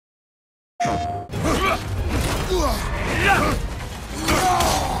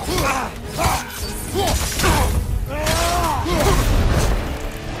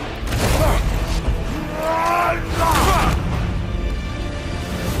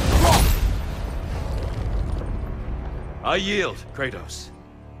I yield, Kratos.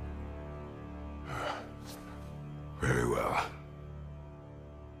 Very well.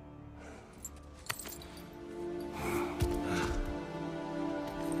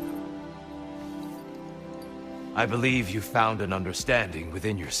 I believe you found an understanding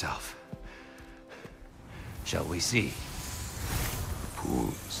within yourself. Shall we see?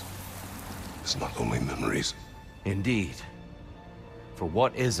 Pools. It's not only memories. Indeed. For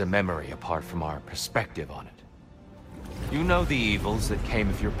what is a memory apart from our perspective on it? You know the evils that came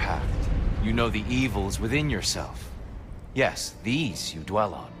of your path. You know the evils within yourself. Yes, these you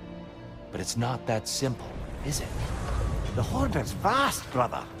dwell on. But it's not that simple, is it? The Horde is vast,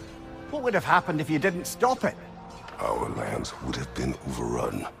 brother. What would have happened if you didn't stop it? Our lands would have been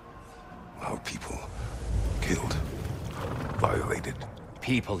overrun. Our people killed, violated.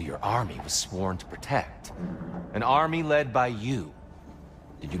 People your army was sworn to protect. An army led by you.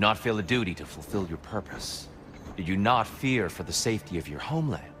 Did you not feel a duty to fulfill your purpose? Did you not fear for the safety of your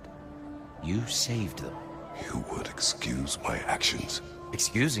homeland? You saved them. You would excuse my actions.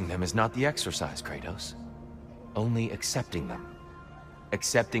 Excusing them is not the exercise, Kratos. Only accepting them.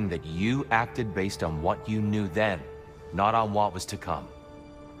 Accepting that you acted based on what you knew then, not on what was to come.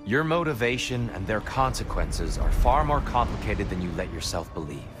 Your motivation and their consequences are far more complicated than you let yourself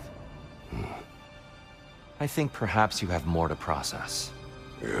believe. I think perhaps you have more to process.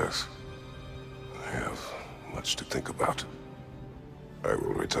 Yes. I have much to think about. I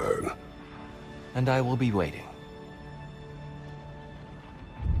will return. And I will be waiting.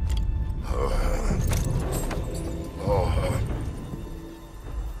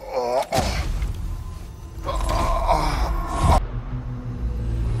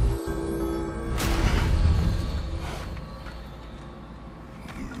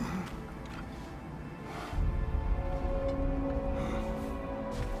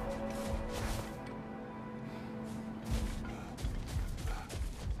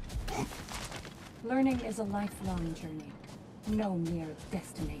 Learning is a lifelong journey, no mere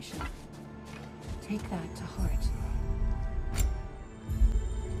destination. Take that to heart.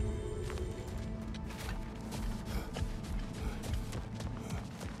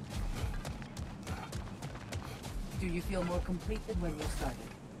 Do you feel more complete than when you started?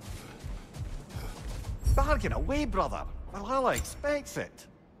 Bargain away, brother. Valhalla expects it.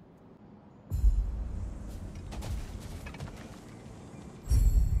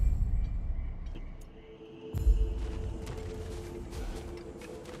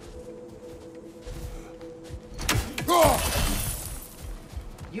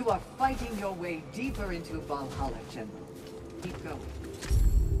 You are fighting your way deeper into Valhalla, General. Keep going.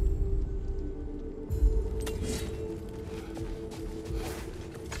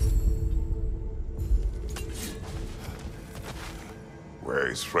 Where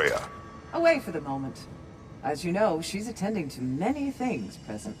is Freya? Away for the moment. As you know, she's attending to many things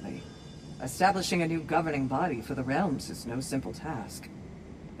presently. Establishing a new governing body for the realms is no simple task.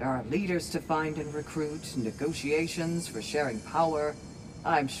 There are leaders to find and recruit, negotiations for sharing power.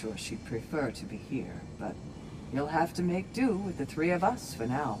 I'm sure she'd prefer to be here, but you'll have to make do with the three of us for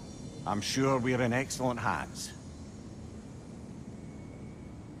now. I'm sure we're in excellent hands.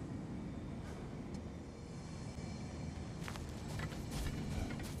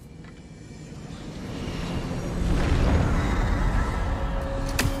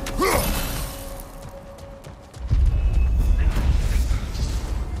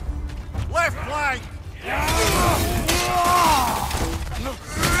 Left flank!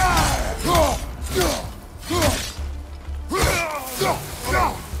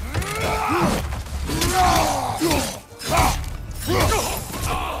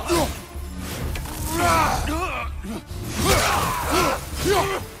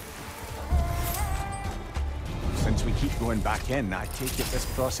 Since we keep going back in, I take it this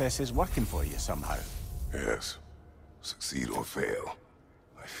process is working for you somehow. Yes. Succeed or fail.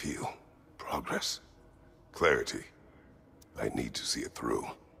 I feel progress. Clarity. I need to see it through.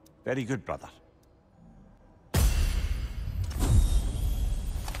 Very good, brother.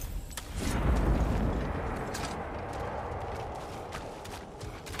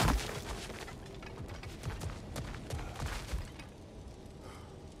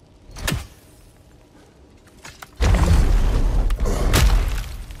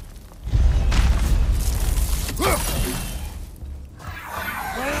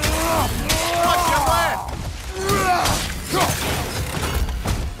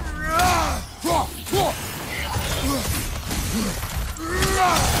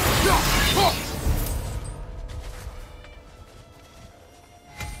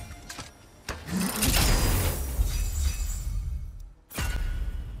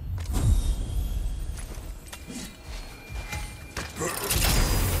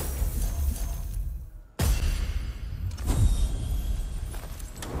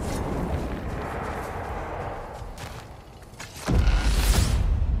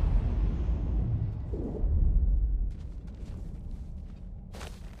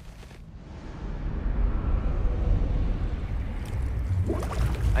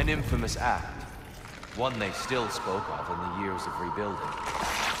 An infamous act. One they still spoke of in the years of rebuilding.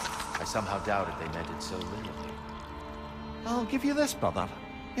 I somehow doubted they meant it so literally. I'll give you this, brother.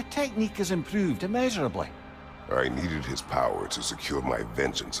 Your technique has improved immeasurably. I needed his power to secure my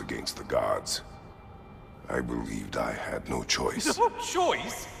vengeance against the gods. I believed I had no choice. No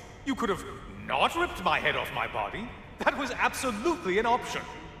choice? You could have not ripped my head off my body. That was absolutely an option.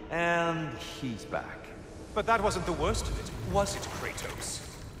 And he's back. But that wasn't the worst of it, was it, Kratos?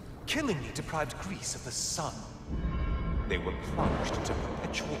 Killing me deprived Greece of the sun. They were plunged into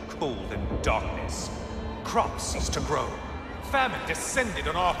perpetual cold and darkness. Crops ceased to grow. Famine descended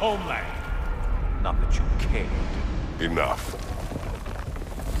on our homeland. Not that you cared. Enough.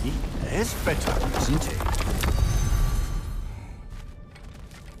 He is bitter, isn't he?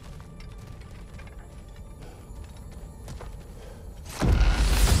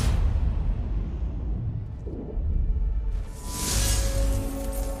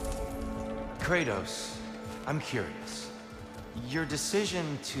 Kratos, I'm curious. Your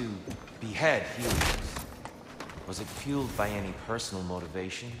decision to behead Helios, was it fueled by any personal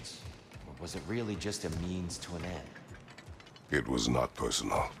motivations? Or was it really just a means to an end? It was not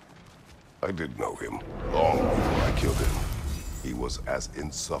personal. I did know him long before I killed him. He was as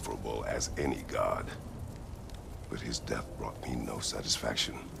insufferable as any god. But his death brought me no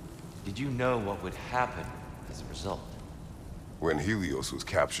satisfaction. Did you know what would happen as a result? When Helios was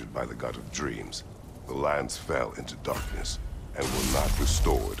captured by the god of dreams, the lands fell into darkness and were not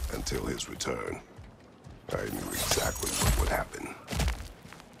restored until his return. I knew exactly what would happen.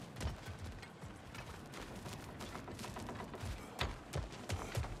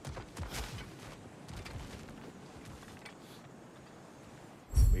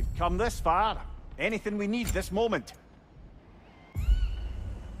 We've come this far. Anything we need this moment.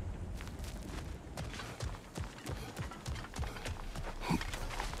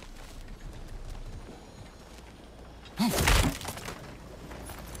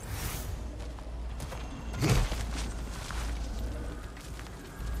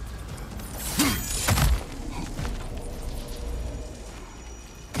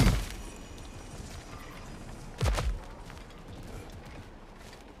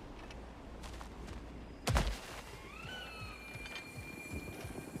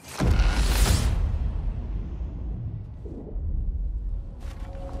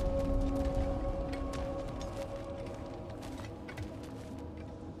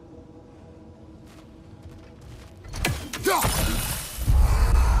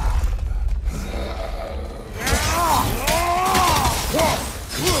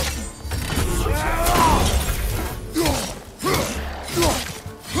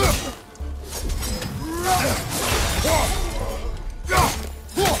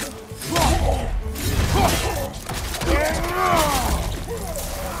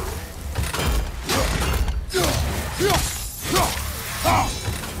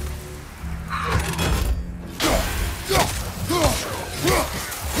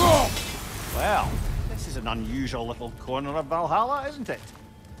 Well, this is an unusual little corner of Valhalla, isn't it?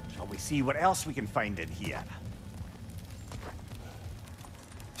 Shall we see what else we can find in here?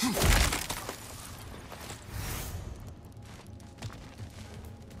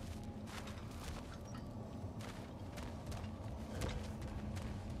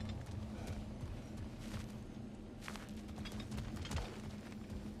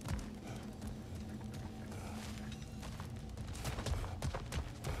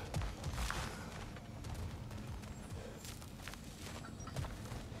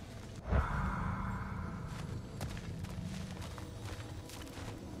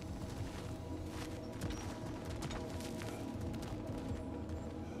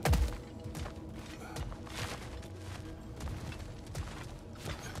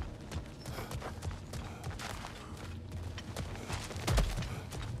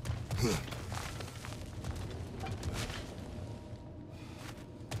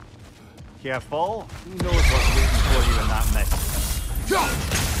 Careful. Who knows what's waiting for you in that mist?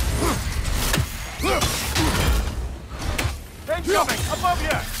 Incoming! Above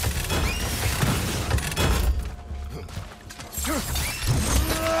you!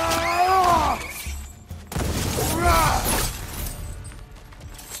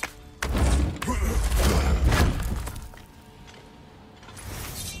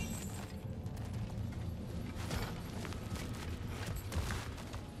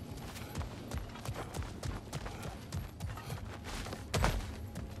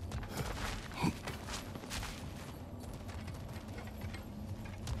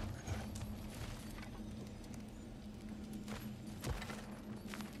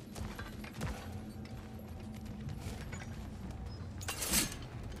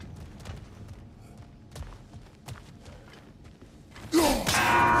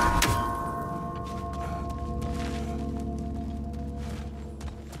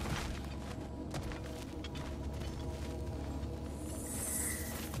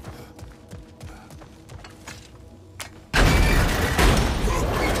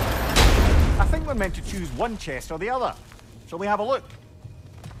 we're meant to choose one chest or the other. Shall we have a look?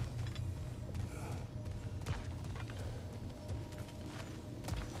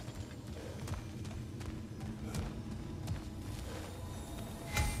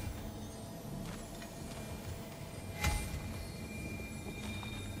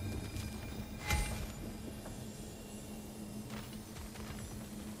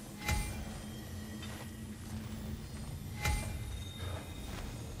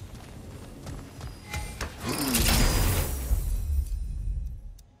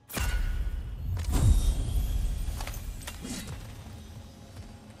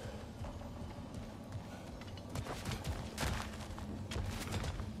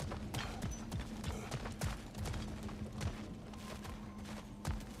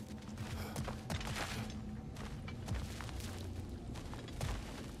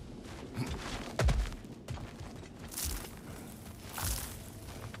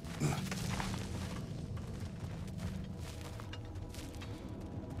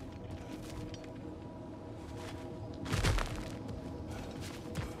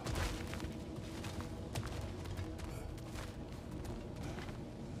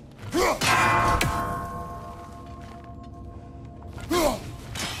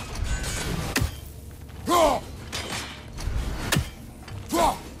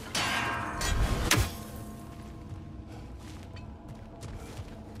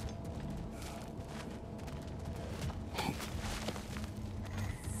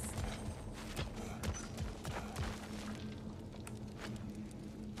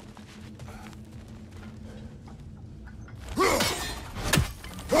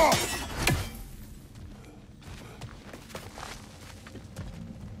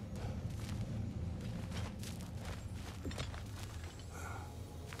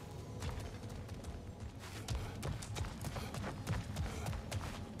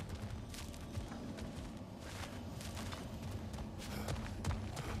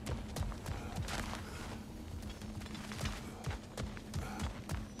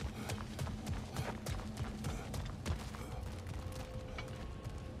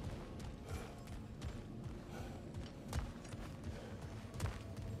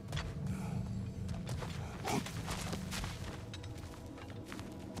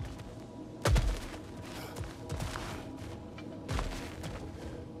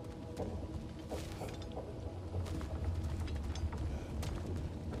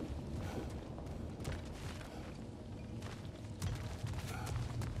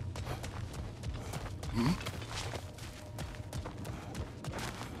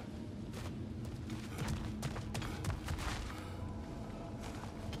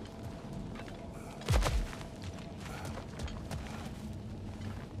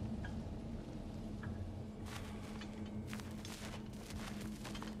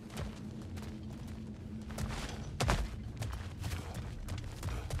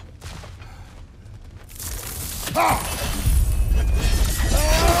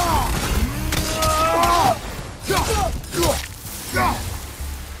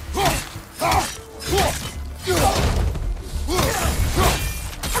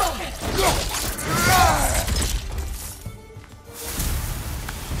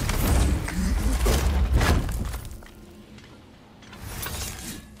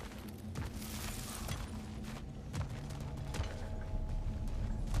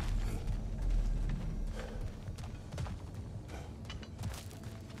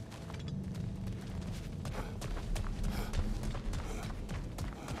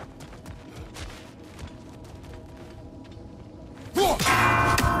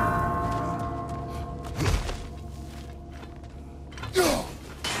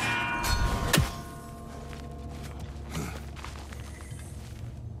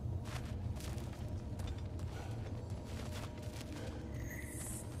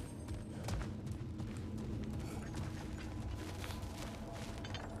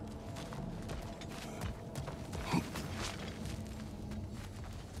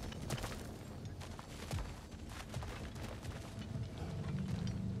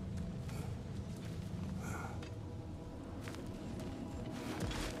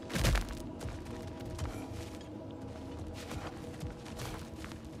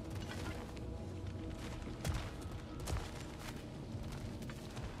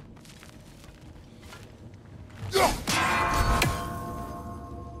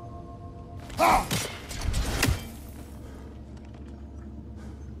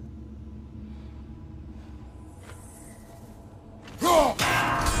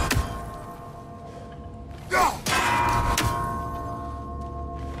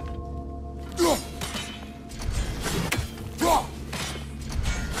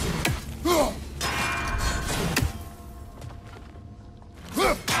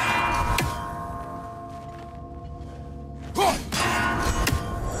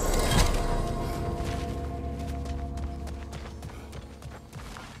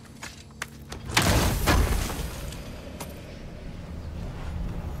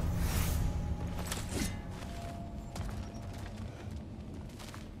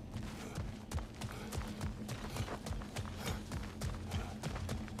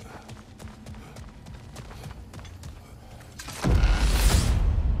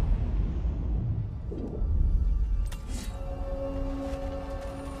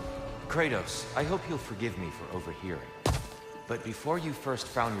 Kratos, I hope you'll forgive me for overhearing. But before you first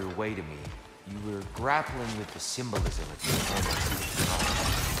found your way to me, you were grappling with the symbolism of your energy.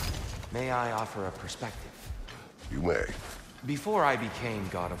 May I offer a perspective? You may. Before I became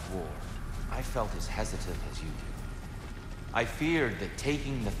God of War, I felt as hesitant as you do. I feared that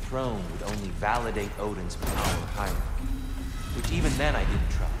taking the throne would only validate Odin's power hierarchy, which even then I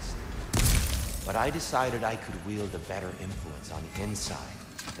didn't trust. But I decided I could wield a better influence on the inside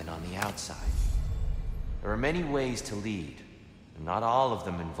than on the outside. There are many ways to lead, and not all of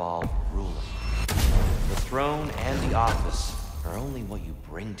them involve ruling. The throne and the office are only what you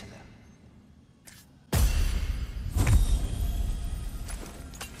bring to them.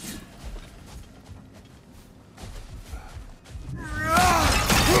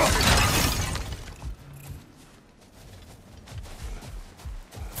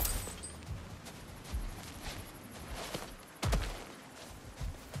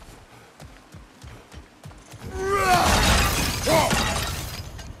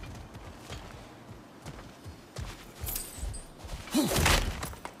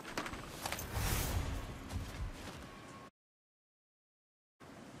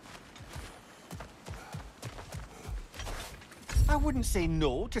 I wouldn't say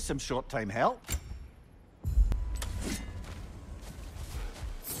no to some short-time help.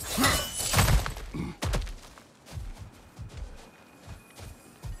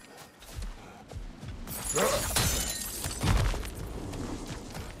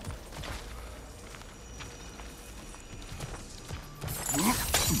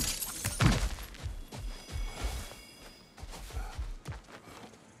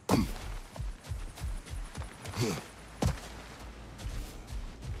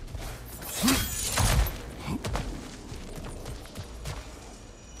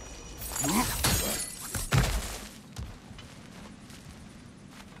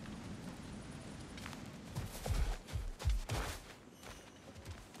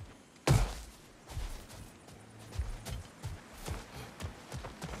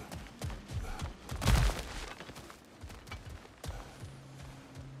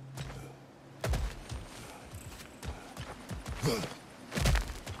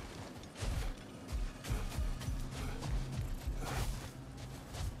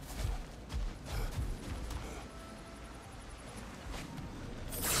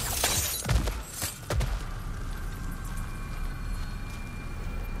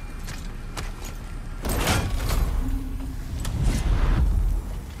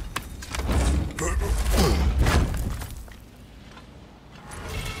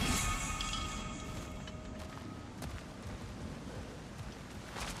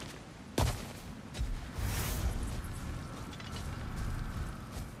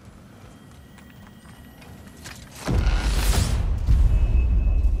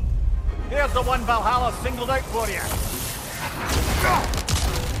 Here's the one Valhalla singled out for you.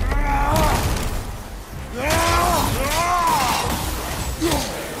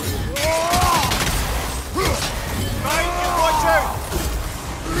 Right, watch out!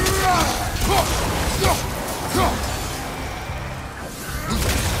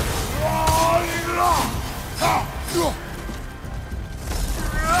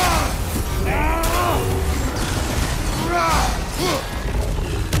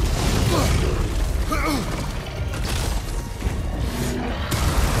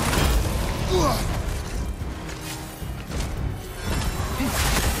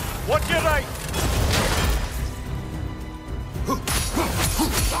 Watch your right!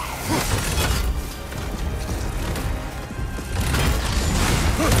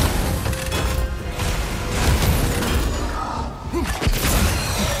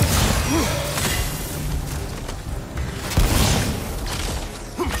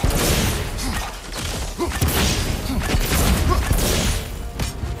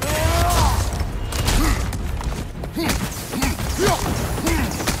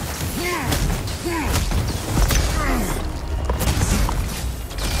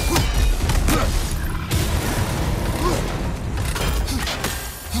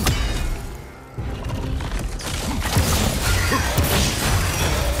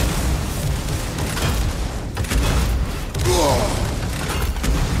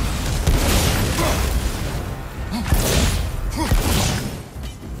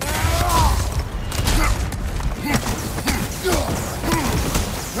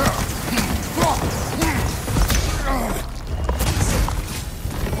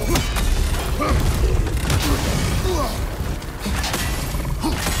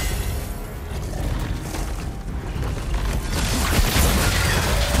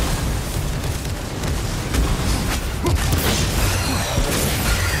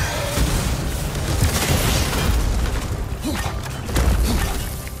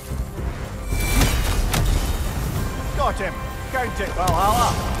 Got him! Count it,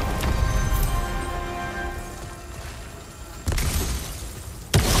 Valhalla!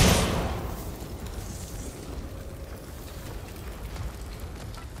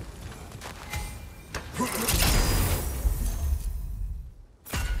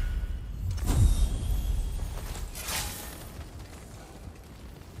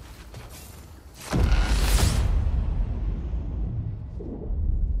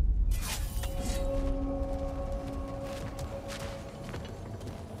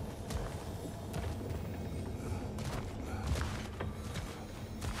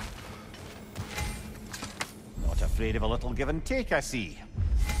 Afraid of a little give and take, I see.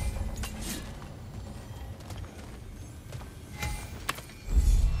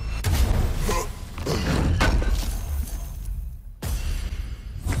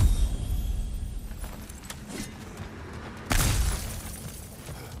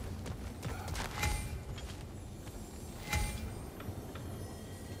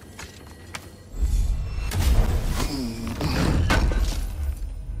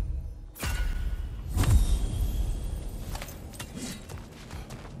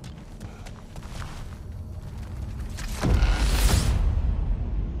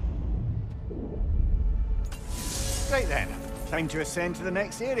 Right then, time to ascend to the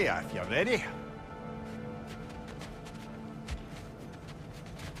next area, if you're ready.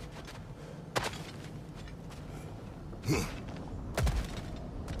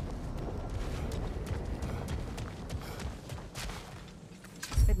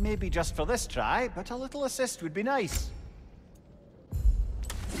 It may be just for this try, but a little assist would be nice.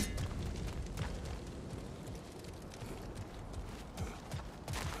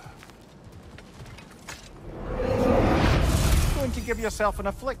 To give yourself an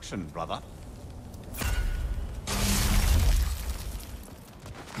affliction, brother.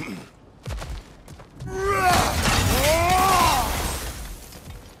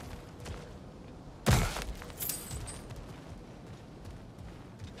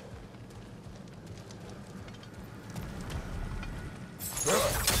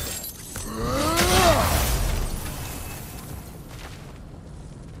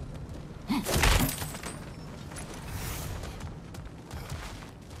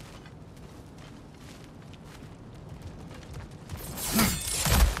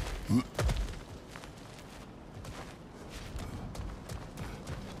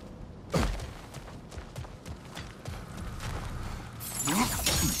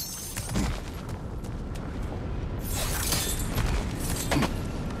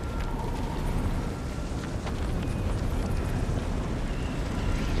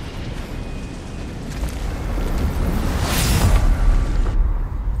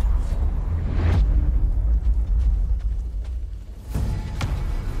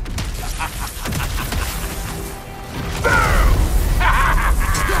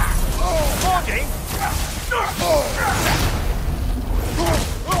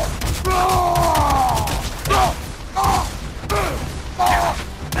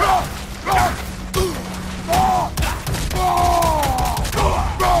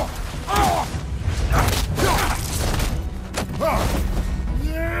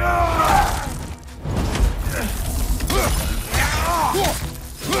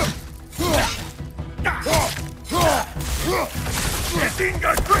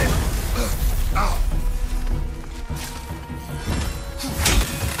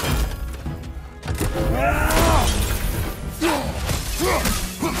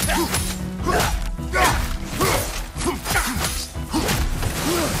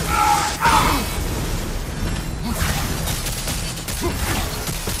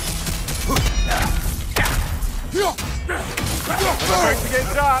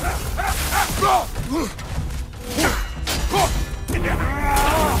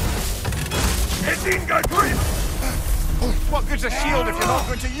 What good's a shield if you're not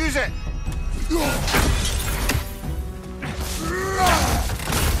going to use it?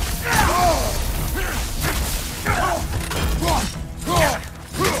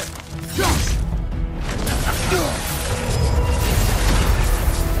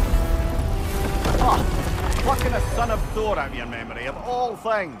 Plucking a son of Thor out of your memory, of all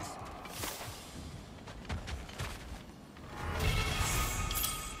things.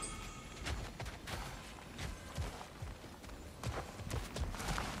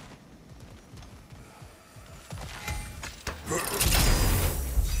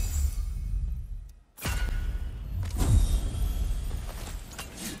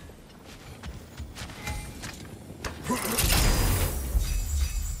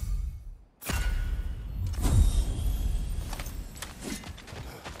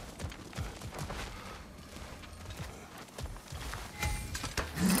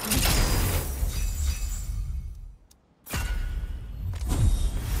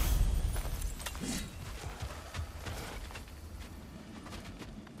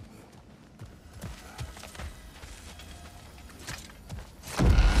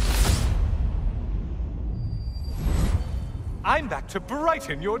 back to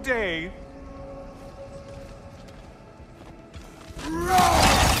brighten your day.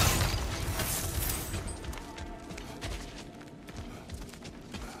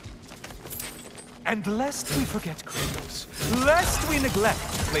 And lest we forget, Kratos, lest we neglect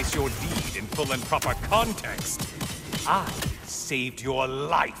to place your deed in full and proper context, I saved your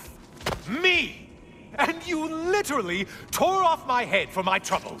life. Me! And you literally tore off my head for my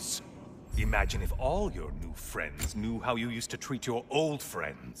troubles. Imagine if all your new friends knew how you used to treat your old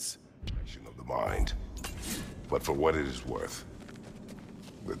friends. Action of the mind. But for what it is worth,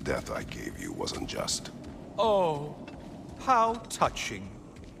 the death I gave you wasn't just. Oh, how touching.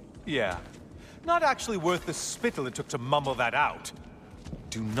 Yeah, not actually worth the spittle it took to mumble that out.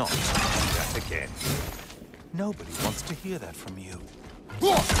 Do not do that again. Nobody wants to hear that from you.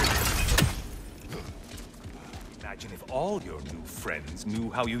 Imagine if all your new friends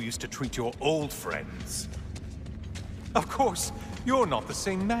knew how you used to treat your old friends. Of course, you're not the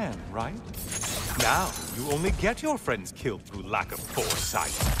same man, right? Now, you only get your friends killed through lack of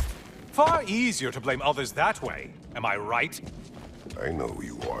foresight. Far easier to blame others that way, am I right? I know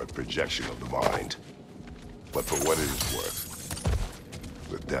you are a projection of the mind. But for what it is worth,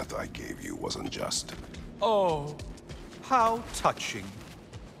 the death I gave you wasn't just. Oh, how touching.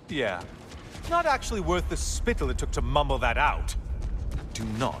 Yeah, not actually worth the spittle it took to mumble that out. Do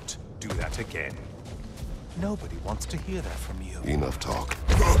not do that again. Nobody wants to hear that from you. Enough talk.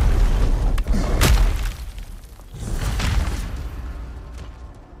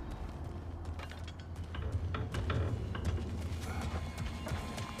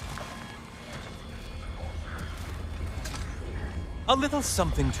 A little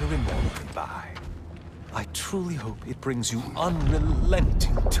something to remember me by. I truly hope it brings you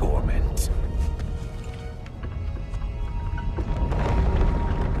unrelenting torment.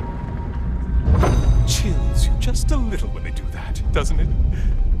 Chills you just a little when they do that, doesn't it?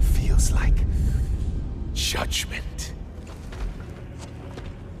 Feels like judgment.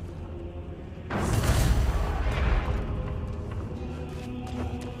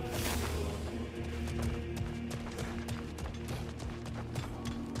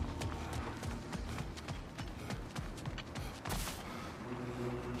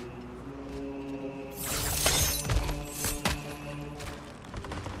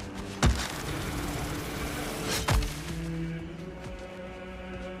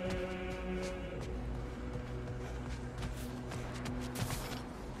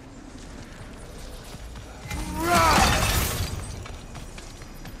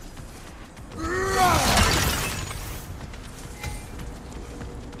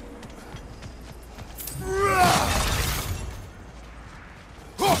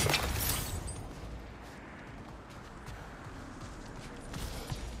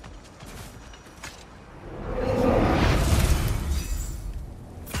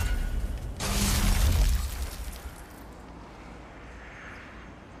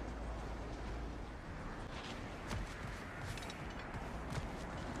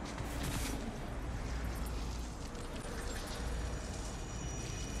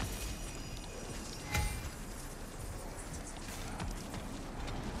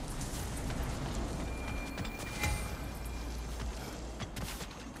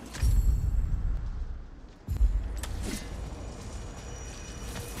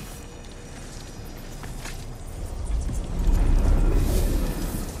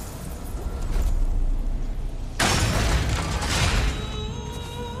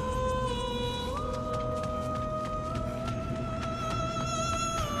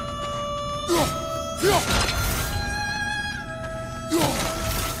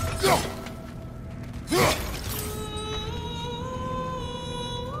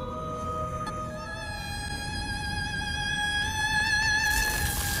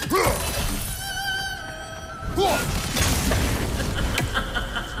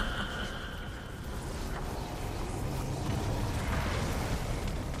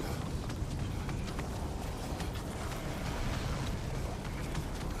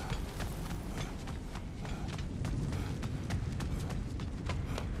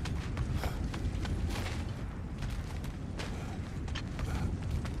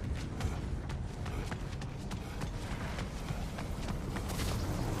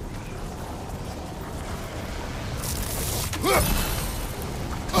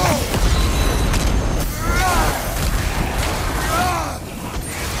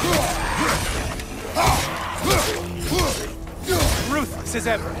 Ruthless as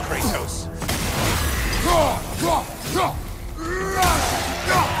ever, Kratos.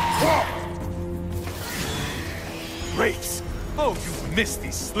 Great! Oh, you've missed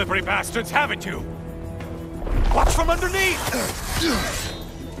these slippery bastards, haven't you? Watch from underneath!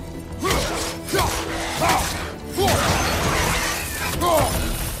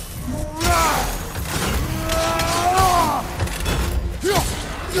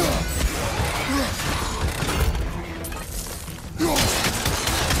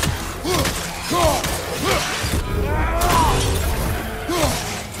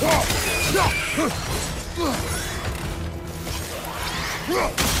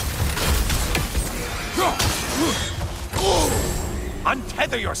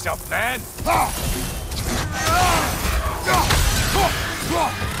 Untether yourself, man!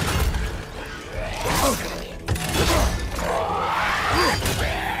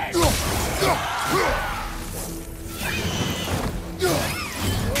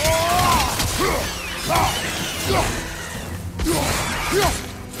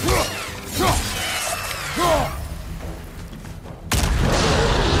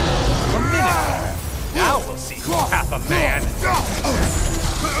 Now we'll see who's half a man!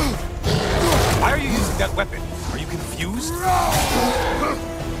 Why are you using that weapon? Are you confused?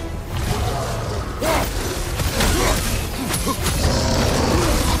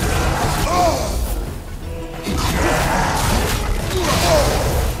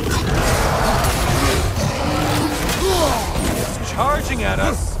 It's charging at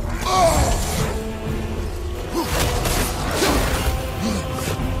us!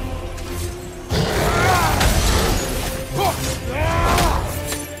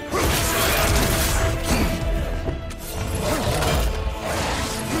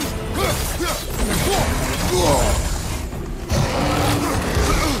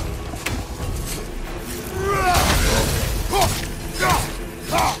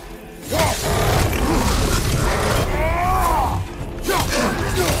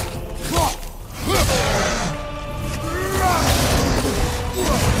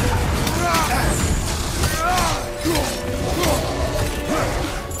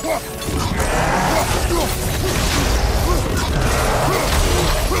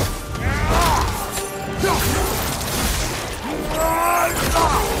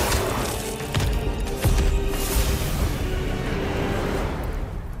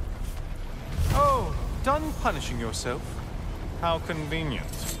 Oh, done punishing yourself? How convenient.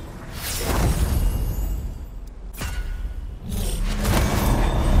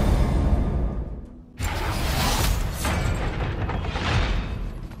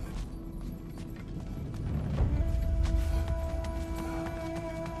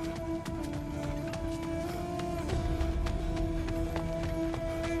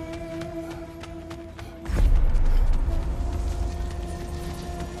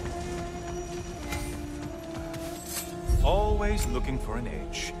 Always looking for an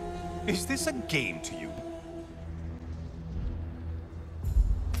edge. Is this a game to you?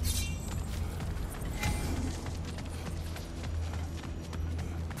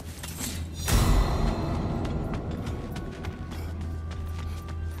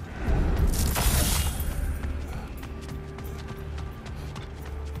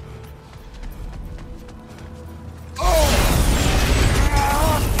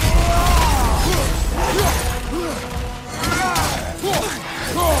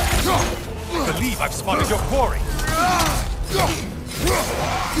 I believe I've spotted your quarry.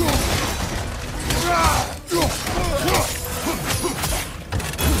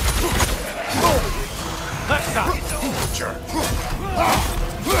 Let's not jerk.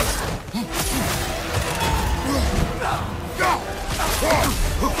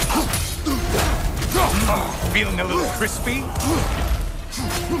 Feeling a little crispy?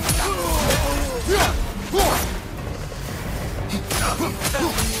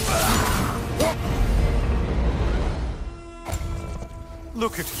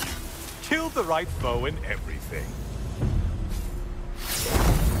 Look at you. Killed the right foe and everything.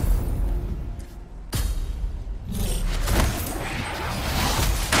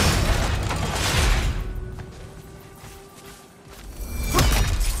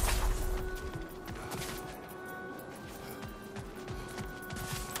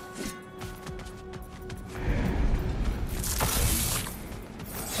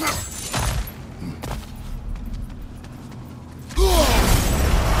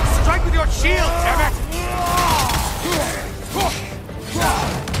 Shield, damn it!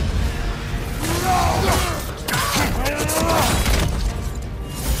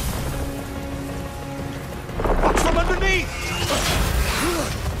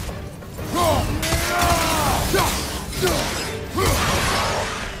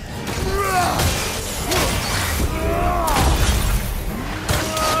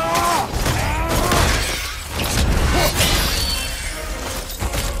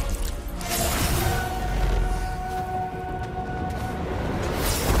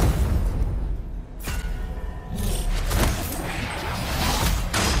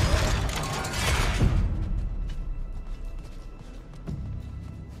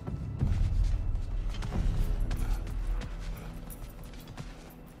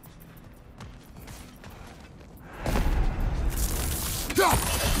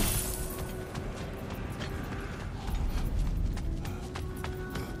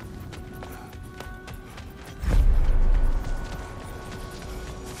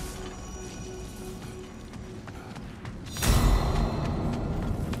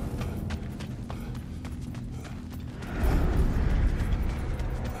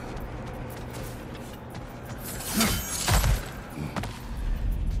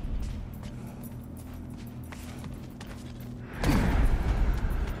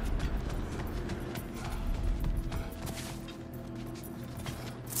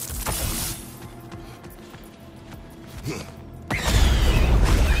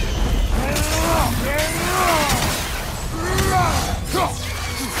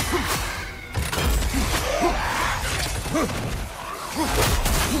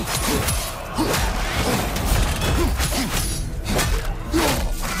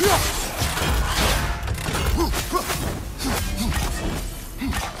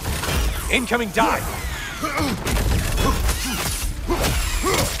 Incoming dive!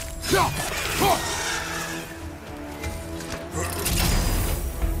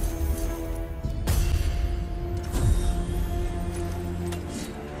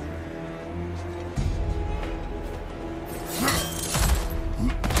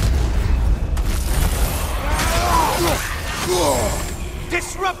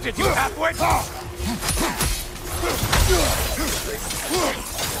 Disrupted, you halfwit!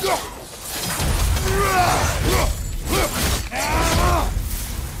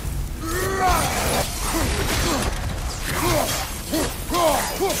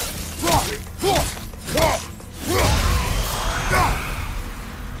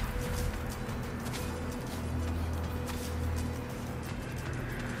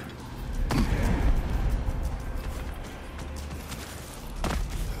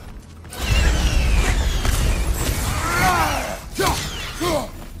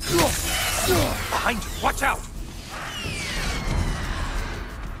 Behind you, watch out!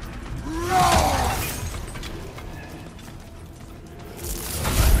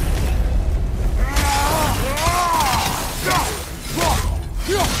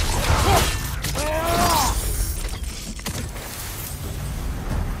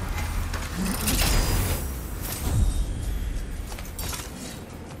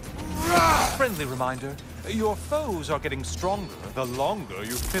 Friendly reminder, your foes are getting stronger the longer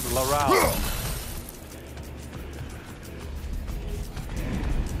you fiddle around.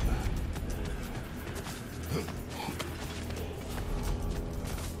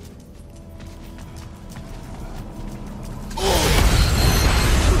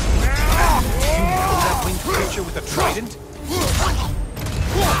 That winged creature with a trident?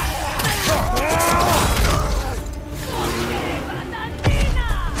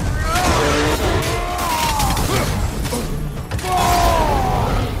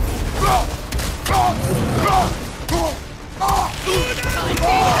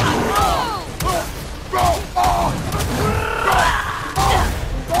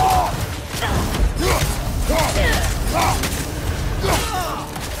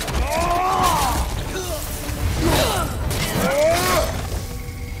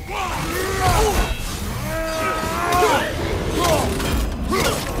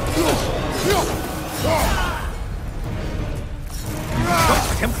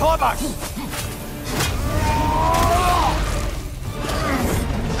 Him clever!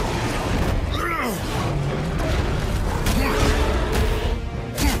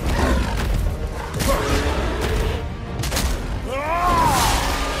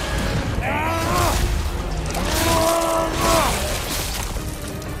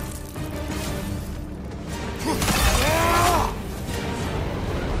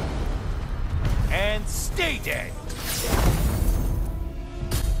 And stay dead!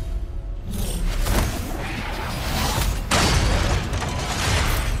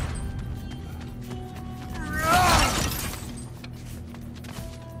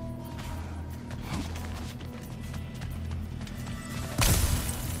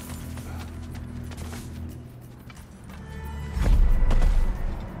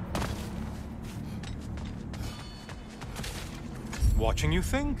 Watching you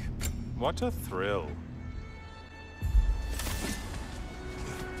think? What a thrill.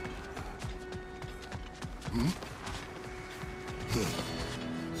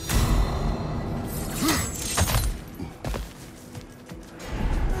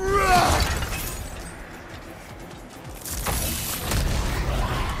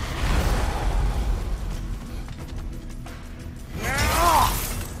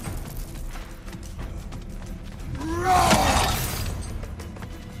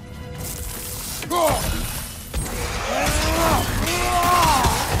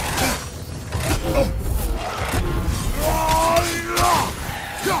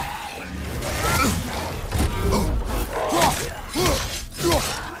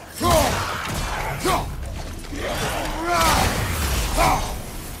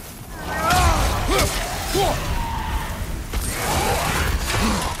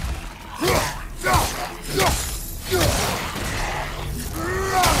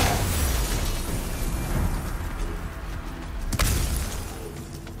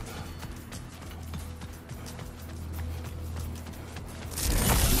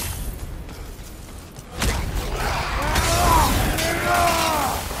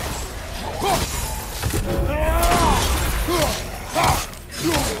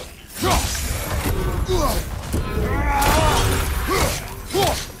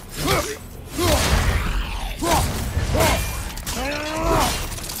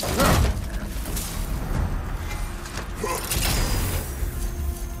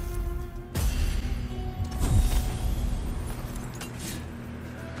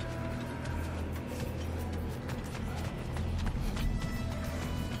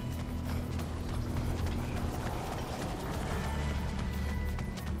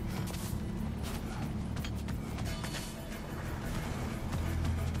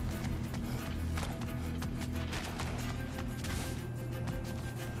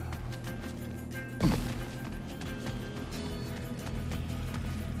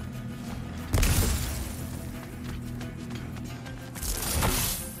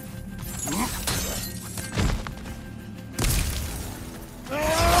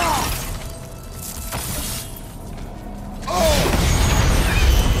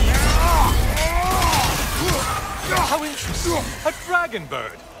 A dragon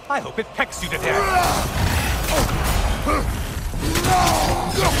bird! I hope it pecks you to death!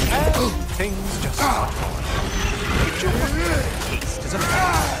 And things just stop. Get your taste as a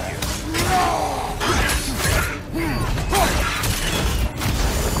man.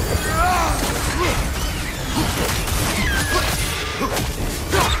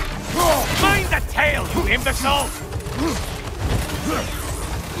 Mind the tail, you imbecile!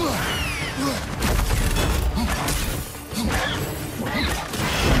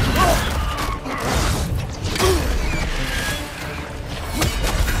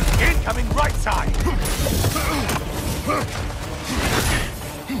 Incoming right side!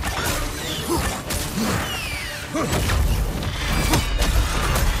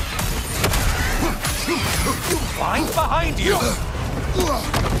 Blind behind you!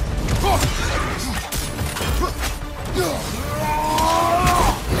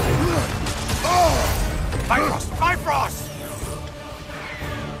 Bifrost! Bifrost!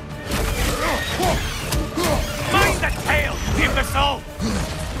 Mind the tail, you imbecile!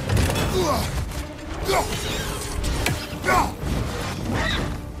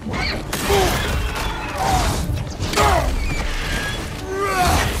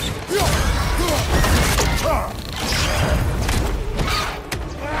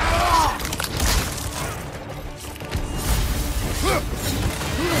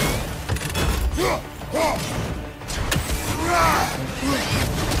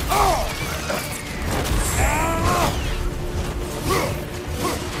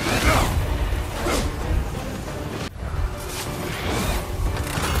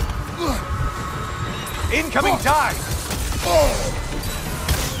 Incoming dive!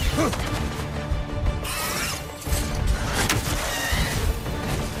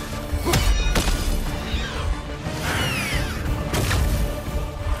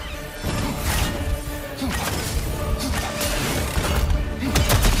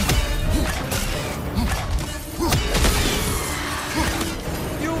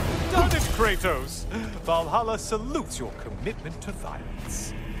 You've done it, Kratos! Valhalla salutes your commitment to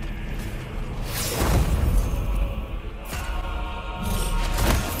violence.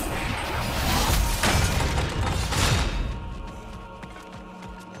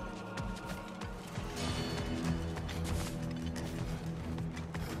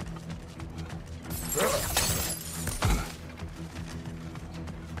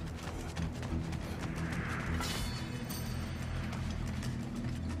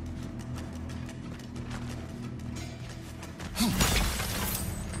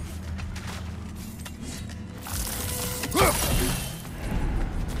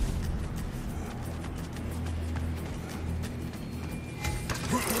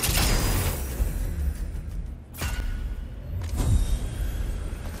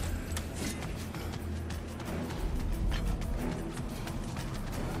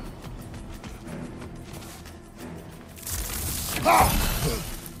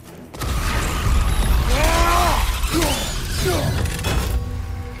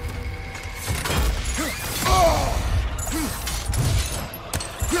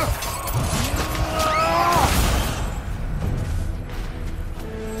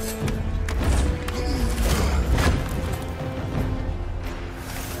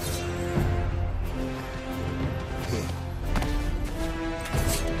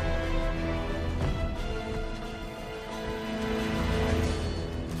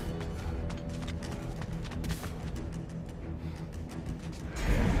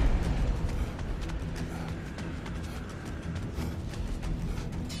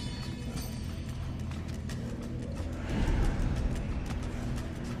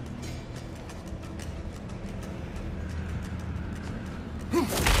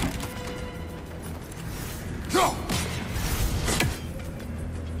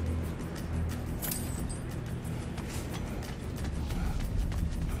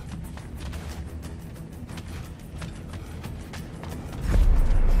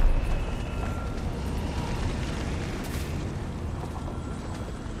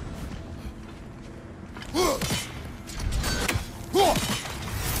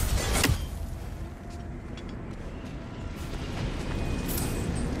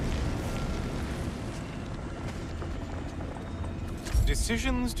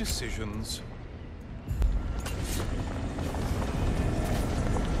 Decisions, decisions.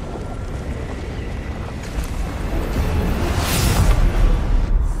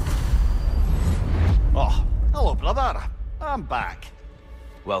 Oh, hello, brother. I'm back.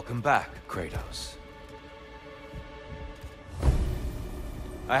 Welcome back, Kratos.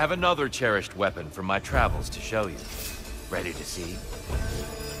 I have another cherished weapon from my travels to show you. Ready to see?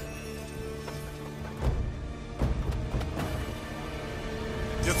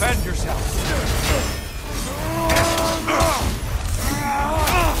 Defend yourself!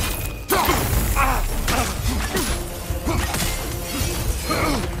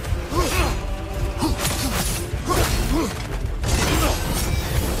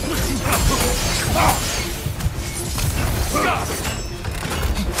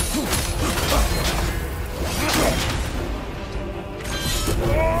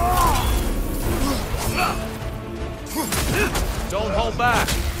 Don't hold back.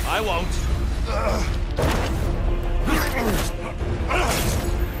 I won't.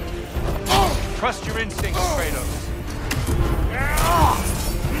 Trust your instincts, Kratos.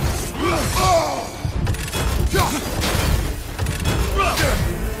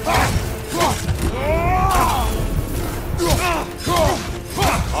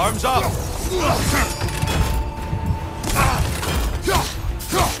 Arms up!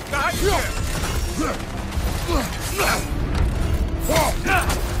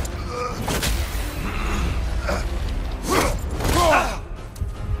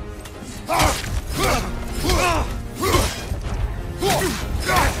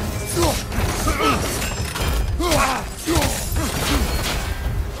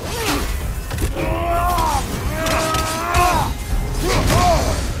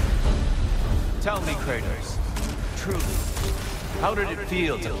 Tell me, Kratos, truly, how did it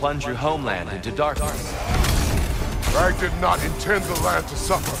feel to plunge your homeland into darkness? I did not intend the land to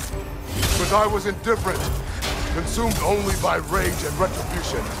suffer, but I was indifferent, consumed only by rage and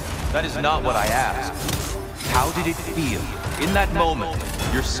retribution. That is not what I asked. How did it feel, in that moment,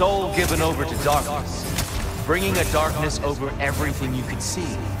 your soul given over to darkness, bringing a darkness over everything you could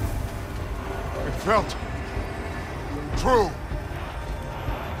see? It felt true.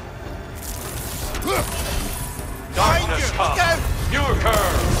 Darkness come! Your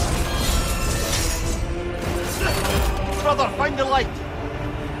curve! Brother, find the light!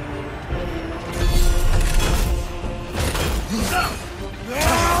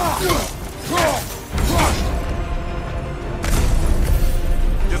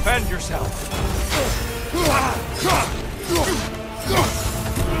 Defend yourself!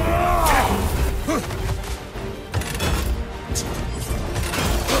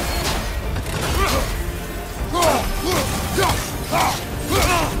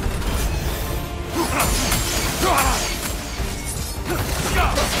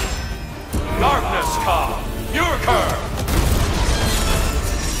 Darkness come! Your curve!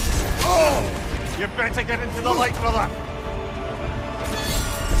 You better get into the light, brother!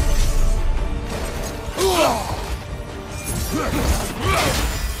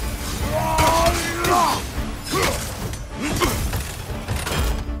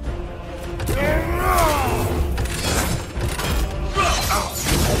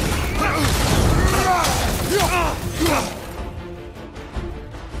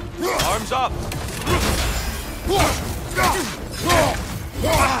 Arms up!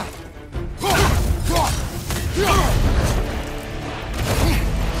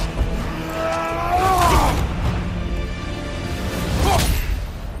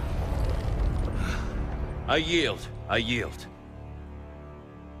 I yield. I yield.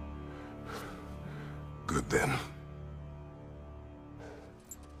 Good then.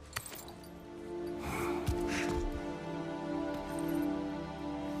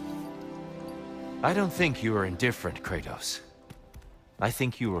 I don't think you were indifferent, Kratos. I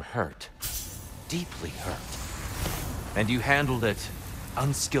think you were hurt. Deeply hurt. And you handled it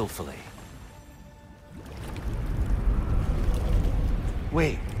unskillfully.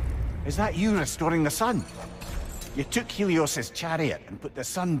 Wait, is that you restoring the sun? You took Helios's chariot and put the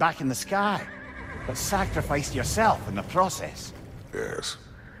sun back in the sky, but sacrificed yourself in the process. Yes.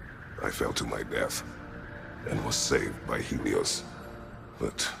 I fell to my death, and was saved by Helios.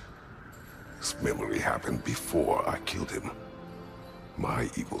 But this memory happened before I killed him. My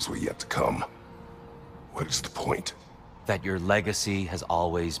evils were yet to come. What is the point? That your legacy has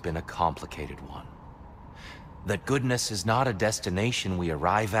always been a complicated one. That goodness is not a destination we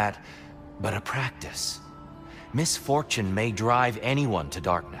arrive at, but a practice. Misfortune may drive anyone to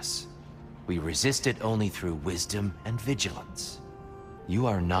darkness. We resist it only through wisdom and vigilance. You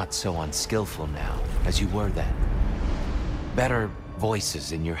are not so unskillful now as you were then. Better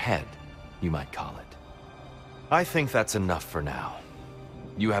voices in your head, you might call it. I think that's enough for now.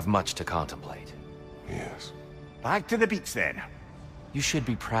 You have much to contemplate. Yes. Back to the beach then. You should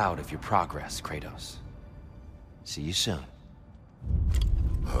be proud of your progress, Kratos. See you soon.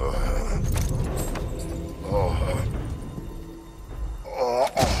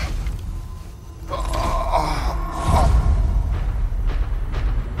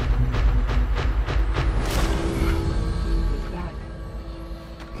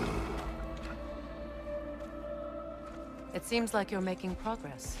 Seems like you're making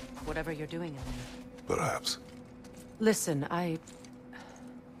progress, whatever you're doing in there. Perhaps. Listen, I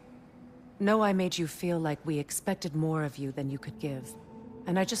know I made you feel like we expected more of you than you could give.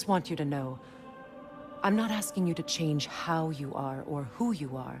 And I just want you to know, I'm not asking you to change how you are or who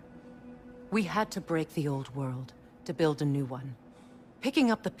you are. We had to break the old world to build a new one.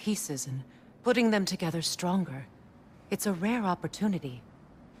 Picking up the pieces and putting them together stronger. It's a rare opportunity.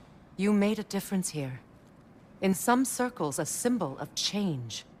 You made a difference here. In some circles, a symbol of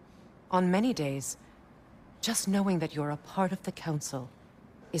change. On many days, just knowing that you're a part of the Council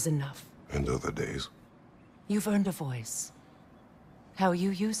is enough. And other days? You've earned a voice. How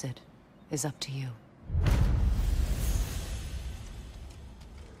you use it is up to you.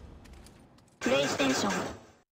 PlayStation